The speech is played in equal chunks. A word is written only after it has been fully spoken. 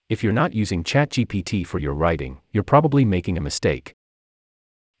If you're not using ChatGPT for your writing, you're probably making a mistake.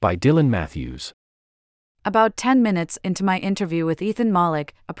 By Dylan Matthews. About 10 minutes into my interview with Ethan Mollick,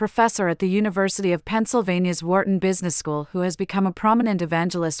 a professor at the University of Pennsylvania's Wharton Business School who has become a prominent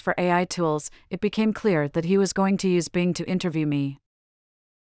evangelist for AI tools, it became clear that he was going to use Bing to interview me.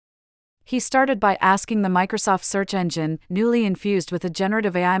 He started by asking the Microsoft search engine, newly infused with a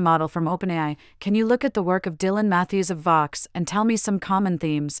generative AI model from OpenAI, "Can you look at the work of Dylan Matthews of Vox and tell me some common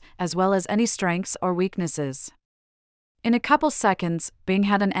themes, as well as any strengths or weaknesses?" In a couple seconds, Bing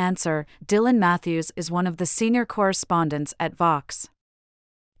had an answer. Dylan Matthews is one of the senior correspondents at Vox.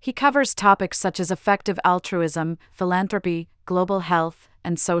 He covers topics such as effective altruism, philanthropy, global health,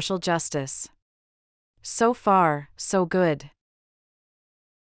 and social justice. So far, so good.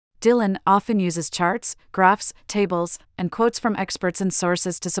 Dylan often uses charts, graphs, tables, and quotes from experts and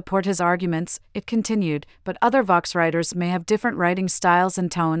sources to support his arguments, it continued, but other Vox writers may have different writing styles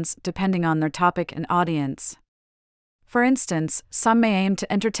and tones depending on their topic and audience. For instance, some may aim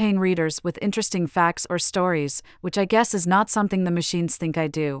to entertain readers with interesting facts or stories, which I guess is not something the machines think I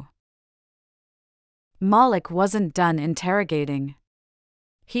do. Mollick wasn't done interrogating.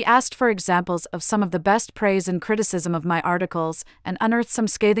 He asked for examples of some of the best praise and criticism of my articles, and unearthed some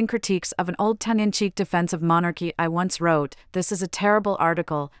scathing critiques of an old tongue-in-cheek defense of monarchy I once wrote. "This is a terrible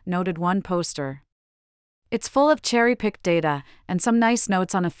article," noted one poster. "It's full of cherry-picked data, and some nice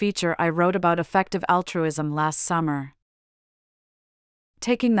notes on a feature I wrote about effective altruism last summer."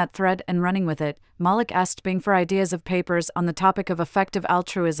 Taking that thread and running with it, Mollick asked Bing for ideas of papers on the topic of effective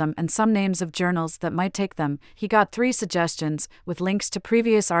altruism and some names of journals that might take them. He got 3 suggestions, with links to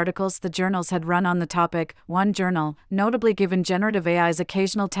previous articles the journals had run on the topic. One journal, notably given generative AI's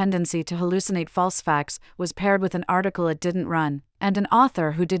occasional tendency to hallucinate false facts, was paired with an article it didn't run, and an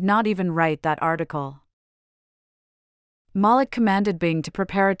author who did not even write that article. Mollick commanded Bing to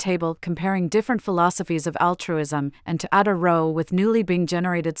prepare a table comparing different philosophies of altruism and to add a row with newly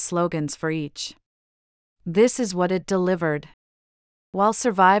Bing-generated slogans for each. This is what it delivered. "While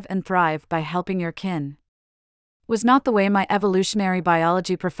survive and thrive by helping your kin." Was not the way my evolutionary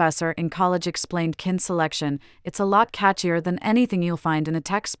biology professor in college explained kin selection. It's a lot catchier than anything you'll find in a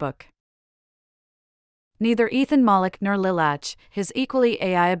textbook. Neither Ethan Mollick nor Lilach, his equally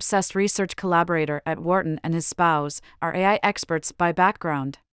AI-obsessed research collaborator at Wharton, and his spouse, are AI experts by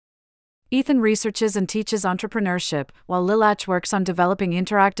background. Ethan researches and teaches entrepreneurship, while Lilach works on developing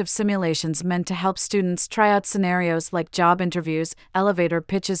interactive simulations meant to help students try out scenarios like job interviews, elevator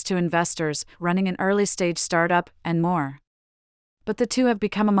pitches to investors, running an early-stage startup, and more. But the two have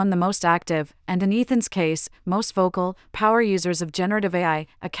become among the most active, and in Ethan's case, most vocal, power users of generative AI,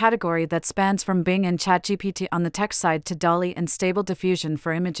 a category that spans from Bing and ChatGPT on the text side to DALL-E and Stable Diffusion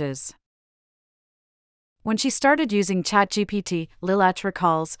for images. When she started using ChatGPT, Lilach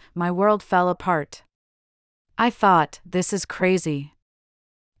recalls, "My world fell apart. I thought, this is crazy.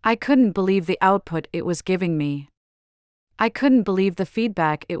 I couldn't believe the output it was giving me. I couldn't believe the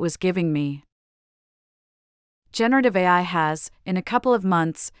feedback it was giving me." Generative AI has, in a couple of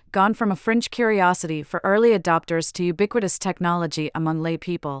months, gone from a fringe curiosity for early adopters to ubiquitous technology among lay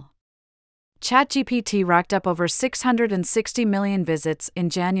people. ChatGPT racked up over 660 million visits in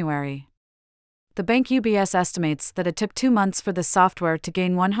January. The bank UBS estimates that it took 2 months for the software to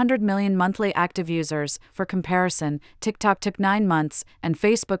gain 100 million monthly active users. For comparison, TikTok took 9 months, and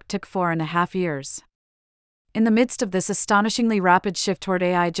Facebook took 4.5 years. In the midst of this astonishingly rapid shift toward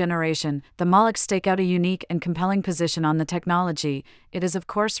AI generation, the Mollicks stake out a unique and compelling position on the technology. It is of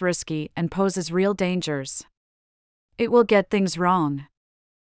course risky and poses real dangers. It will get things wrong.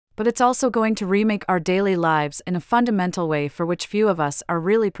 But it's also going to remake our daily lives in a fundamental way for which few of us are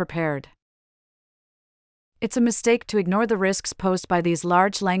really prepared. It's a mistake to ignore the risks posed by these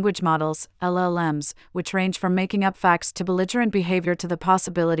large language models, LLMs, which range from making up facts to belligerent behavior to the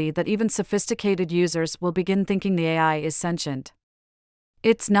possibility that even sophisticated users will begin thinking the AI is sentient.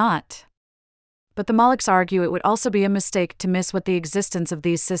 It's not. But the Mollicks argue it would also be a mistake to miss what the existence of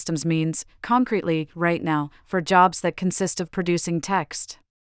these systems means, concretely, right now, for jobs that consist of producing text.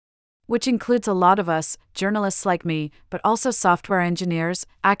 Which includes a lot of us, journalists like me, but also software engineers,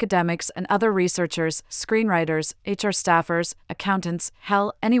 academics and other researchers, screenwriters, HR staffers, accountants,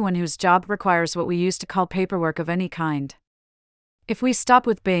 hell, anyone whose job requires what we used to call paperwork of any kind. If we stop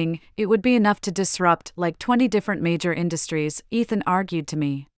with Bing, it would be enough to disrupt like 20 different major industries, Ethan argued to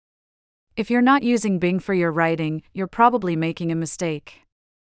me. If you're not using Bing for your writing, you're probably making a mistake.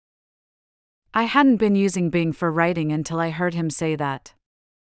 I hadn't been using Bing for writing until I heard him say that.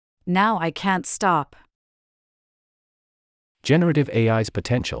 Now I can't stop. Generative AI's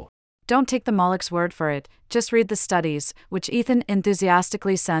potential. Don't take the Moloch's word for it, just read the studies, which Ethan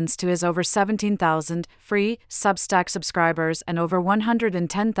enthusiastically sends to his over 17,000 free Substack subscribers and over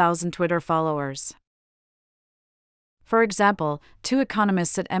 110,000 Twitter followers. For example, two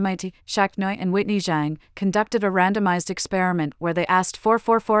economists at MIT, Shaq Noy and Whitney Zhang, conducted a randomized experiment where they asked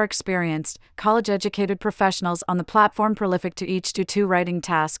 444 experienced, college-educated professionals on the platform prolific to each do two writing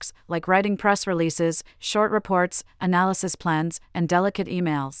tasks, like writing press releases, short reports, analysis plans, and delicate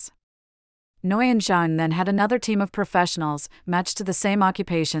emails. Noy and Zhang then had another team of professionals, matched to the same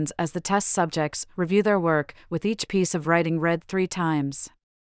occupations as the test subjects, review their work, with each piece of writing read 3 times.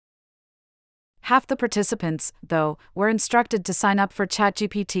 Half the participants, though, were instructed to sign up for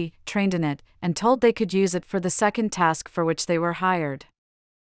ChatGPT, trained in it, and told they could use it for the second task for which they were hired.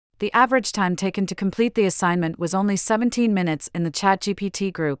 The average time taken to complete the assignment was only 17 minutes in the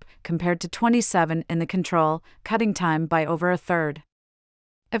ChatGPT group, compared to 27 in the control, cutting time by over a third.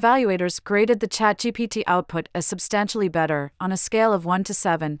 Evaluators graded the ChatGPT output as substantially better. On a scale of 1 to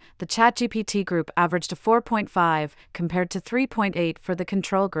 7, the ChatGPT group averaged a 4.5, compared to 3.8 for the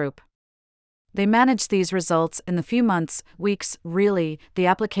control group. They managed these results in the few months, weeks, really, the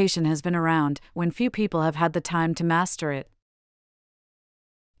application has been around, when few people have had the time to master it.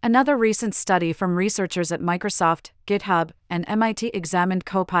 Another recent study from researchers at Microsoft, GitHub, and MIT examined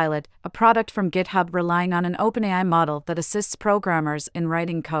Copilot, a product from GitHub relying on an OpenAI model that assists programmers in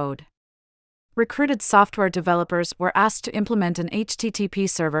writing code. Recruited software developers were asked to implement an HTTP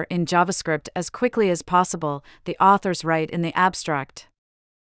server in JavaScript as quickly as possible, the authors write in the abstract.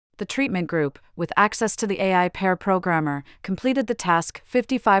 The treatment group, with access to the AI pair programmer, completed the task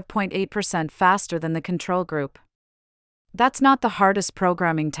 55.8% faster than the control group. That's not the hardest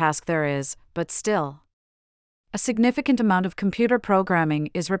programming task there is, but still. A significant amount of computer programming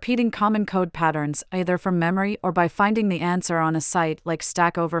is repeating common code patterns either from memory or by finding the answer on a site like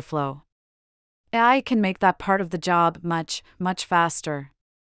Stack Overflow. AI can make that part of the job much, much faster.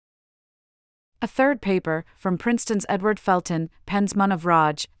 A third paper, from Princeton's Edward Felton, Penn's Manav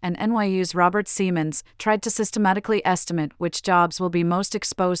Raj, and NYU's Robert Siemens, tried to systematically estimate which jobs will be most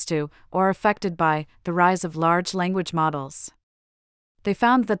exposed to, or affected by, the rise of large language models. They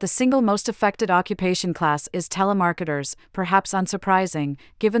found that the single most affected occupation class is telemarketers, perhaps unsurprising,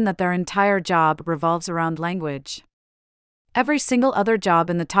 given that their entire job revolves around language. Every single other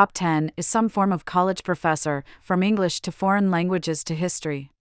job in the top 10 is some form of college professor, from English to foreign languages to history.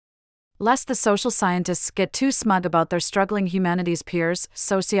 Lest the social scientists get too smug about their struggling humanities peers,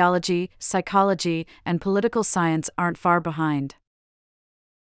 sociology, psychology, and political science aren't far behind.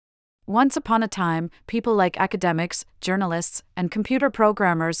 Once upon a time, people like academics, journalists, and computer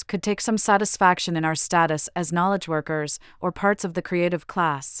programmers could take some satisfaction in our status as knowledge workers, or parts of the creative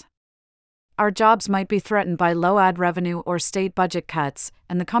class. Our jobs might be threatened by low ad revenue or state budget cuts,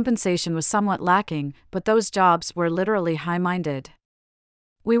 and the compensation was somewhat lacking, but those jobs were literally high-minded.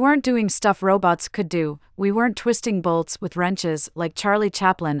 We weren't doing stuff robots could do, we weren't twisting bolts with wrenches like Charlie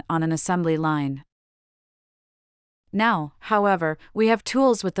Chaplin on an assembly line. Now, however, we have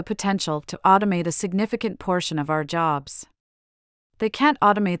tools with the potential to automate a significant portion of our jobs. They can't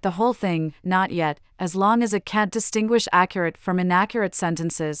automate the whole thing, not yet, as long as it can't distinguish accurate from inaccurate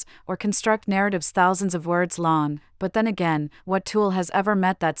sentences or construct narratives thousands of words long, but then again, what tool has ever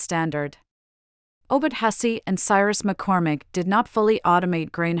met that standard? Obed Hussey and Cyrus McCormick did not fully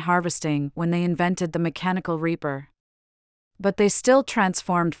automate grain harvesting when they invented the mechanical reaper. But they still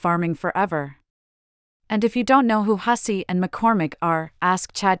transformed farming forever. And if you don't know who Hussey and McCormick are,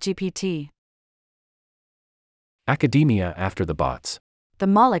 ask ChatGPT. Academia after the bots. The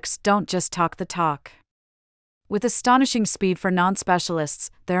Molochs don't just talk the talk. With astonishing speed for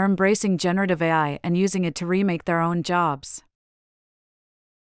non-specialists, they're embracing generative AI and using it to remake their own jobs.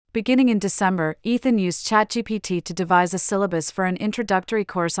 Beginning in December, Ethan used ChatGPT to devise a syllabus for an introductory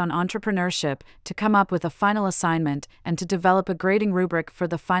course on entrepreneurship, to come up with a final assignment, and to develop a grading rubric for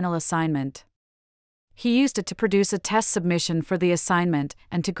the final assignment. He used it to produce a test submission for the assignment,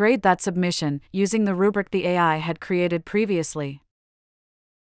 and to grade that submission, using the rubric the AI had created previously.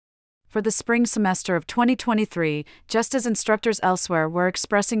 For the spring semester of 2023, just as instructors elsewhere were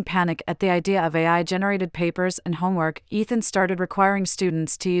expressing panic at the idea of AI-generated papers and homework, Ethan started requiring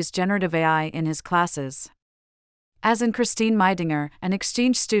students to use generative AI in his classes. As in Christine Meidinger, an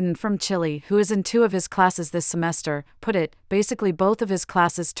exchange student from Chile who is in 2 of his classes this semester, put it, basically both of his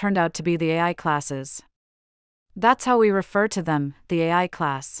classes turned out to be the AI classes. That's how we refer to them, the AI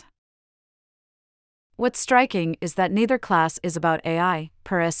class. What's striking is that neither class is about AI,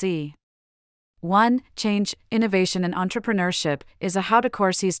 per se. 1. Change, Innovation and Entrepreneurship is a how-to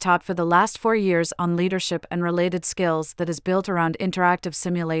course he's taught for the last 4 years on leadership and related skills that is built around interactive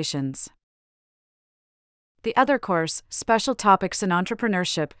simulations. The other course, Special Topics in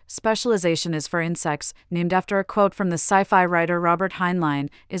Entrepreneurship, Specialization is for Insects, named after a quote from the sci-fi writer Robert Heinlein,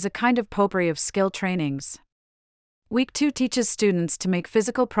 is a kind of potpourri of skill trainings. Week 2 teaches students to make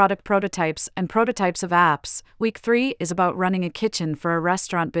physical product prototypes and prototypes of apps. Week 3 is about running a kitchen for a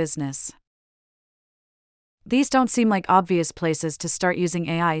restaurant business. These don't seem like obvious places to start using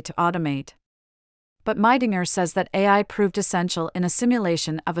AI to automate. But Meidinger says that AI proved essential in a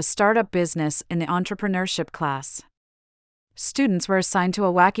simulation of a startup business in the entrepreneurship class. Students were assigned to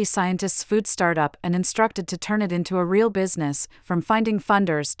a wacky scientist's food startup and instructed to turn it into a real business, from finding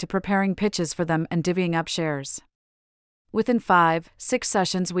funders to preparing pitches for them and divvying up shares. Within 5-6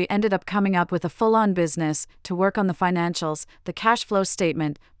 sessions, we ended up coming up with a full-on business to work on the financials, the cash flow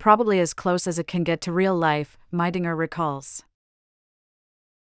statement, probably as close as it can get to real life, Meidinger recalls.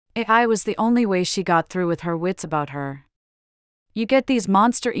 AI was the only way she got through with her wits about her. You get these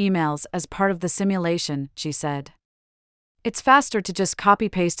monster emails as part of the simulation, she said. It's faster to just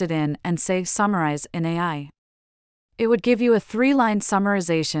copy-paste it in and say summarize in AI. It would give you a 3-line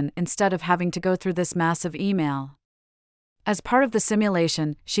summarization instead of having to go through this massive email. As part of the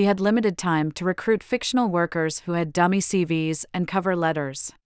simulation, she had limited time to recruit fictional workers who had dummy CVs and cover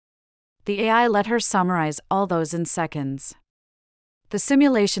letters. The AI let her summarize all those in seconds. The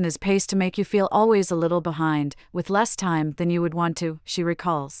simulation is paced to make you feel always a little behind, with less time than you would want to, she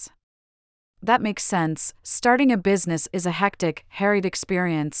recalls. That makes sense. Starting a business is a hectic, harried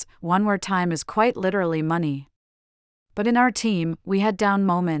experience, one where time is quite literally money. But in our team, we had down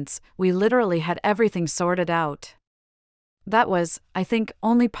moments, we literally had everything sorted out. That was, I think,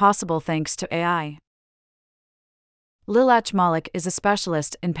 only possible thanks to AI. Lilach Malik is a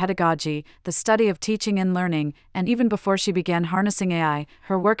specialist in pedagogy, the study of teaching and learning, and even before she began harnessing AI,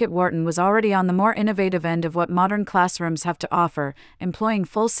 her work at Wharton was already on the more innovative end of what modern classrooms have to offer, employing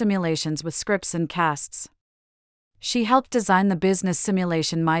full simulations with scripts and casts. She helped design the business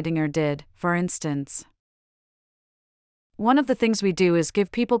simulation Meidinger did, for instance. One of the things we do is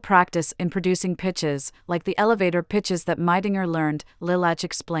give people practice in producing pitches, like the elevator pitches that Meidinger learned, Lilach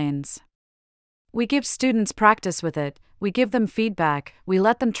explains. We give students practice with it, we give them feedback, we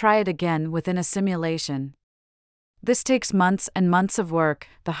let them try it again within a simulation. This takes months and months of work,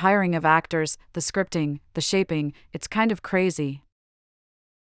 the hiring of actors, the scripting, the shaping, it's kind of crazy.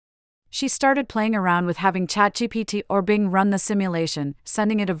 She started playing around with having ChatGPT or Bing run the simulation,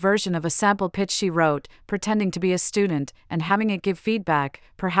 sending it a version of a sample pitch she wrote, pretending to be a student, and having it give feedback,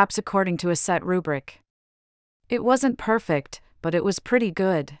 perhaps according to a set rubric. It wasn't perfect, but it was pretty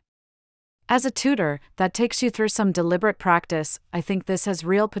good. As a tutor, that takes you through some deliberate practice. I think this has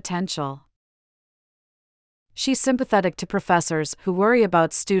real potential. She's sympathetic to professors who worry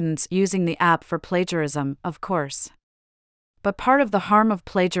about students using the app for plagiarism, of course. But part of the harm of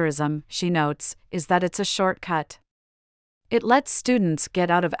plagiarism, she notes, is that it's a shortcut. It lets students get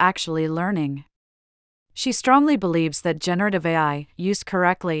out of actually learning. She strongly believes that generative AI, used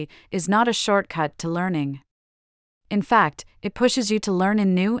correctly, is not a shortcut to learning. In fact, it pushes you to learn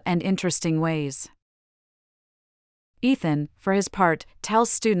in new and interesting ways. Ethan, for his part, tells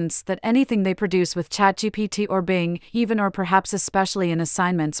students that anything they produce with ChatGPT or Bing, even or perhaps especially in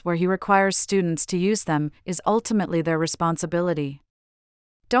assignments where he requires students to use them, is ultimately their responsibility.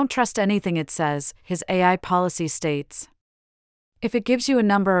 Don't trust anything it says, his AI policy states. If it gives you a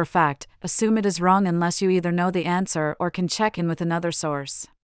number or fact, assume it is wrong unless you either know the answer or can check in with another source.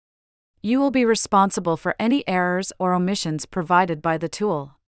 You will be responsible for any errors or omissions provided by the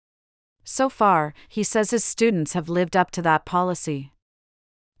tool. So far, he says his students have lived up to that policy.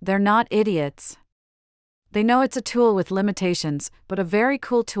 They're not idiots. They know it's a tool with limitations, but a very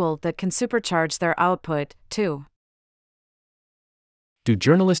cool tool that can supercharge their output, too. Do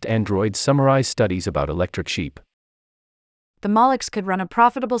journalist androids summarize studies about electric sheep? The Maliks could run a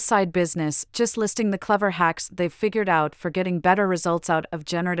profitable side business just listing the clever hacks they've figured out for getting better results out of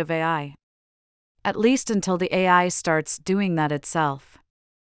generative AI. At least until the AI starts doing that itself.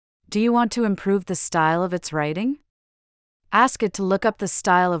 Do you want to improve the style of its writing? Ask it to look up the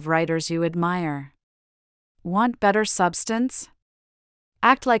style of writers you admire. Want better substance?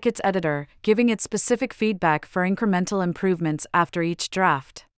 Act like its editor, giving it specific feedback for incremental improvements after each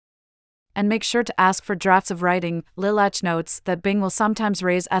draft. And make sure to ask for drafts of writing. Lilach notes that Bing will sometimes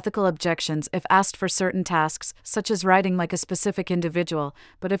raise ethical objections if asked for certain tasks, such as writing like a specific individual,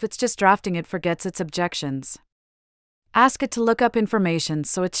 but if it's just drafting, it forgets its objections. Ask it to look up information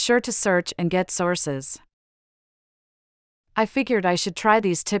so it's sure to search and get sources. I figured I should try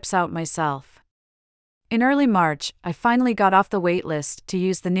these tips out myself. In early March, I finally got off the wait list to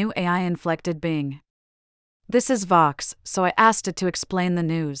use the new AI-inflected Bing. This is Vox, so I asked it to explain the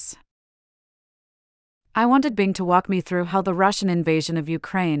news. I wanted Bing to walk me through how the Russian invasion of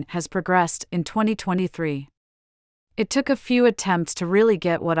Ukraine has progressed in 2023. It took a few attempts to really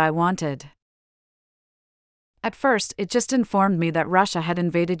get what I wanted. At first, it just informed me that Russia had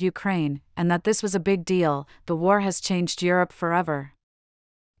invaded Ukraine, and that this was a big deal. The war has changed Europe forever.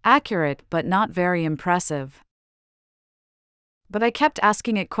 Accurate, but not very impressive. But I kept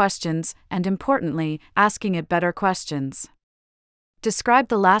asking it questions, and importantly, asking it better questions. Describe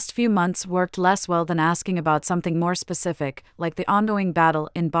the last few months worked less well than asking about something more specific, like the ongoing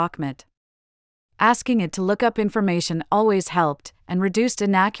battle in Bakhmut. Asking it to look up information always helped, and reduced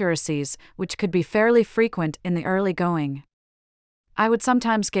inaccuracies, which could be fairly frequent in the early going. I would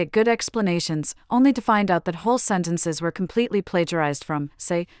sometimes get good explanations, only to find out that whole sentences were completely plagiarized from,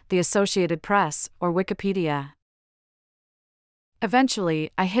 say, the Associated Press or Wikipedia. Eventually,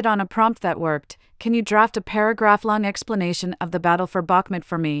 I hit on a prompt that worked. Can you draft a paragraph-long explanation of the battle for Bakhmut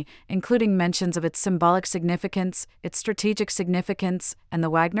for me, including mentions of its symbolic significance, its strategic significance, and the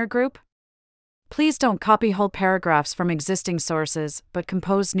Wagner Group? Please don't copy whole paragraphs from existing sources, but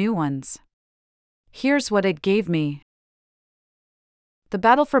compose new ones. Here's what it gave me. The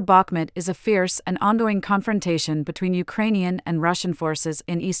battle for Bakhmut is a fierce and ongoing confrontation between Ukrainian and Russian forces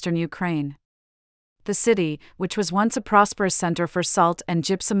in eastern Ukraine. The city, which was once a prosperous center for salt and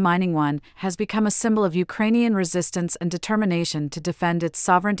gypsum mining, has become a symbol of Ukrainian resistance and determination to defend its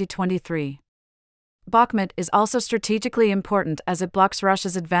sovereignty. 23. Bakhmut is also strategically important as it blocks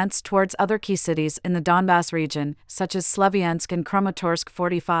Russia's advance towards other key cities in the Donbas region, such as Slavyansk and Kramatorsk.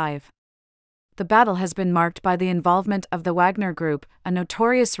 45. The battle has been marked by the involvement of the Wagner Group, a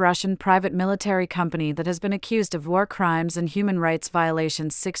notorious Russian private military company that has been accused of war crimes and human rights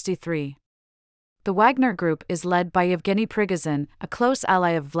violations. 63. The Wagner Group is led by Yevgeny Prigozhin, a close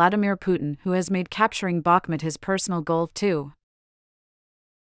ally of Vladimir Putin, who has made capturing Bakhmut his personal goal too.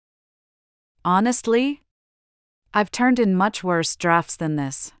 Honestly, I've turned in much worse drafts than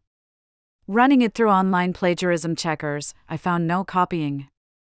this. Running it through online plagiarism checkers, I found no copying.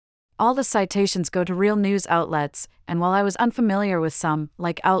 All the citations go to real news outlets, and while I was unfamiliar with some,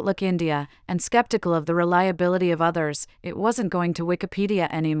 like Outlook India, and skeptical of the reliability of others, it wasn't going to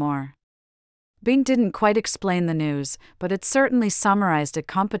Wikipedia anymore. Bing didn't quite explain the news, but it certainly summarized it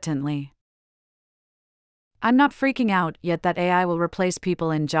competently. I'm not freaking out yet that AI will replace people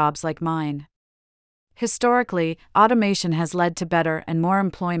in jobs like mine. Historically, automation has led to better and more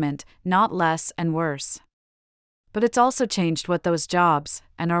employment, not less and worse. But it's also changed what those jobs,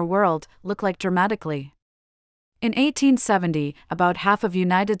 and our world, look like dramatically. In 1870, about half of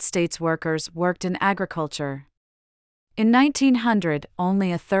United States workers worked in agriculture. In 1900,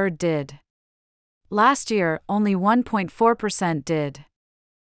 only a third did. Last year, only 1.4% did.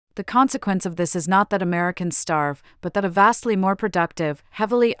 The consequence of this is not that Americans starve, but that a vastly more productive,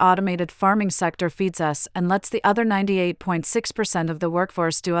 heavily automated farming sector feeds us and lets the other 98.6% of the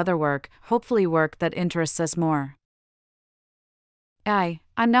workforce do other work, hopefully work that interests us more.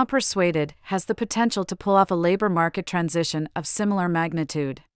 I'm now persuaded, has the potential to pull off a labor market transition of similar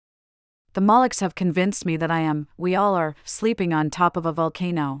magnitude. The Molochs have convinced me that we all are, sleeping on top of a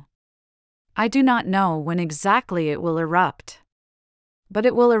volcano. I do not know when exactly it will erupt. But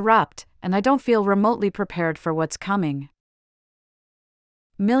it will erupt, and I don't feel remotely prepared for what's coming.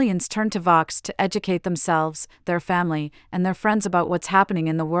 Millions turn to Vox to educate themselves, their family, and their friends about what's happening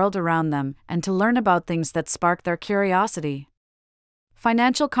in the world around them, and to learn about things that spark their curiosity.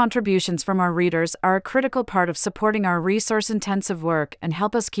 Financial contributions from our readers are a critical part of supporting our resource-intensive work and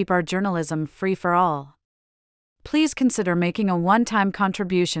help us keep our journalism free for all. Please consider making a one-time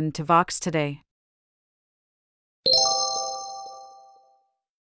contribution to Vox today.